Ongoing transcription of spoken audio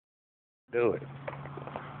Do it.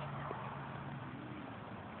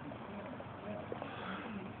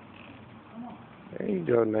 There you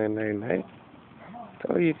go, Nay.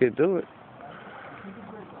 Told you could do it.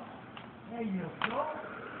 There you go.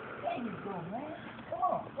 There you go, man. Come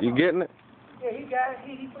on. You getting it? Yeah, he got it.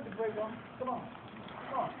 He put the brake on. Come on.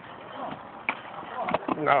 Come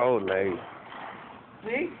on. No, Nay.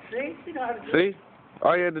 See? You know how to do it. See?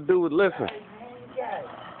 All you had to do was listen. Hey, man, you got it.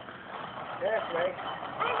 That's right.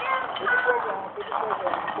 Put the brake on.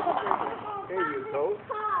 There you go.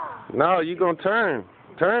 No, you gonna turn.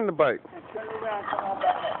 Turn the bike. Turn around. Come on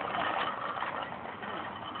back up.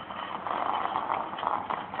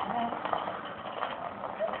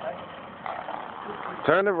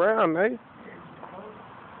 Turn around, Nay.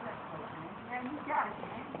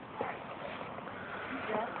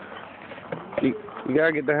 You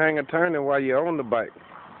gotta get the hang of turning while you're on the bike.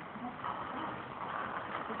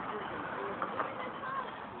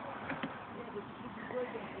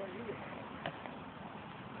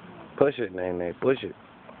 Push it, Nay. Push it.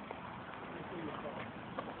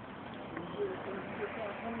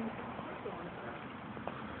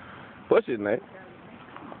 Push it, Nay.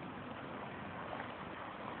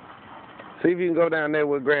 See if you can go down there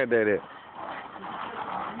with Granddad at.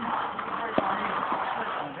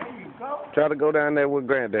 Try to go down there with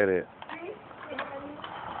Granddad at. You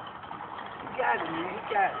got it, man. You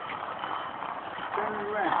got it. Turn it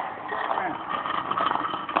around.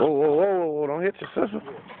 Whoa. Don't hit your sister.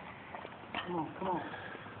 Come on.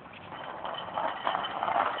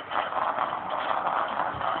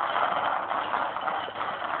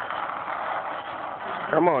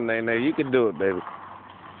 Come on, Nay. You can do it, baby.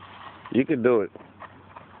 You can do it.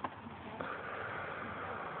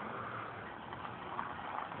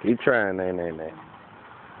 Keep trying, Nay.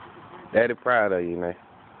 Daddy proud of you, Nay.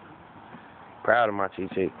 Proud of my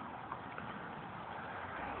Chi-Chi.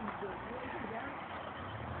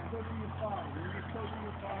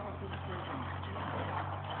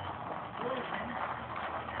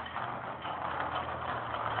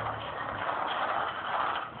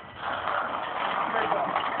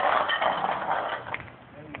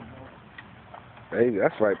 There you go.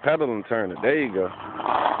 That's right. Pedal and turn it. There you go.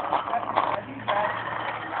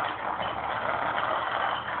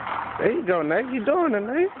 There you go, Nay. You doing it,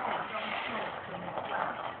 Nay.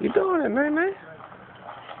 You doing it, Nay.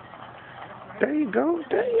 There you go,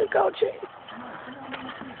 Chief.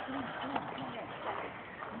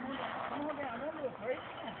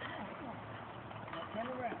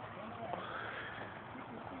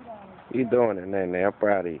 You doing it, Nay. I'm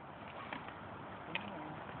proud of you.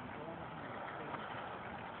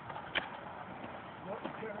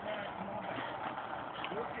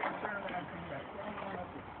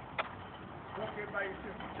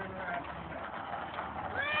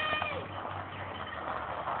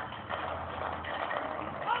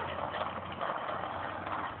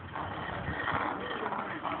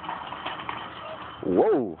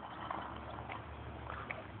 Whoa.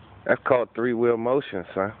 That's called three-wheel motion,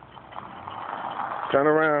 son. Turn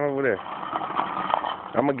around over there.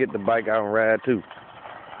 I'm going to get the bike out and ride, too.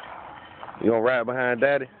 You going to ride behind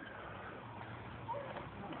Daddy?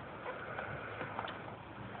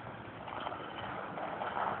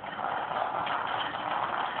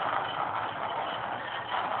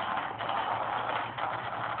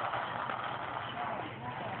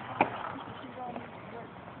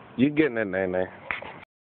 You getting it, Nay.